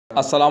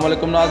अस्सलाम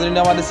वालेकुम नाज़रीन,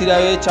 ॾिसी रहिया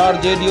आहियो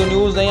HRJDO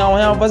न्यूज़।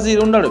 ऐं वज़ीर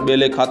उंडड़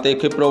बेले खाते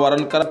खिप्रो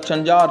वारनि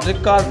करप्शन जा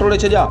रिकॉर्ड तोड़े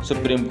छॾिया।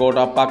 सुप्रीम कोर्ट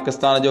ऑफ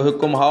पाकिस्तान जो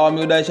हुकुम हवा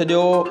में उॾाए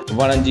छॾियो।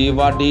 वणनि जी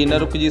वाढी न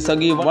रुकिजी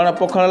सघी, वण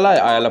पोखण लाइ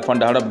आयल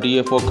फंड हड़प।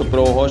 DFO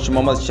खिप्रो होश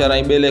मोहम्मद शर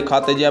ऐं बेले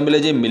खाते जे अमले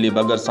जे मिली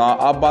भगत सां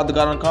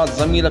आबादगारनि खां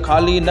ज़मीन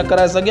खाली न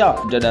कराए सघिया,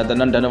 जॾहिं त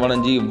नंढनि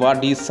वणनि जी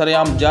वाढी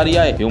सरेआम जारी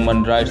आहे।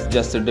 ह्यूमन राइट्स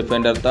जस्टिस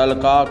डिफेंडर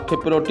तहलका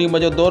खिप्रो टीम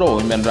जो दौरो।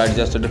 Human rights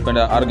justice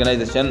defender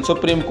organisation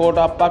supreme court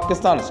of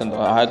Pakistan Sindh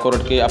high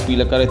court के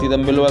अपील करे थी त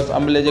मिलवस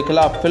अमले जे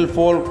खिलाफ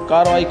फिलफोल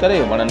कार्रवाई करे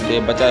वणनि खे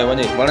बचाए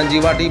वञे, वणनि जी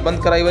वाढी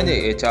बंदि कराई वञे।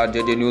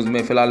 HRJDO न्यूज़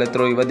में फ़िलहाल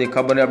एतिरो ई। वधीक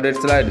ख़बर ऐं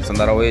अपडेट्स लाइ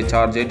ॾिसंदा रहो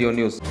HRJDO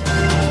न्यूज़।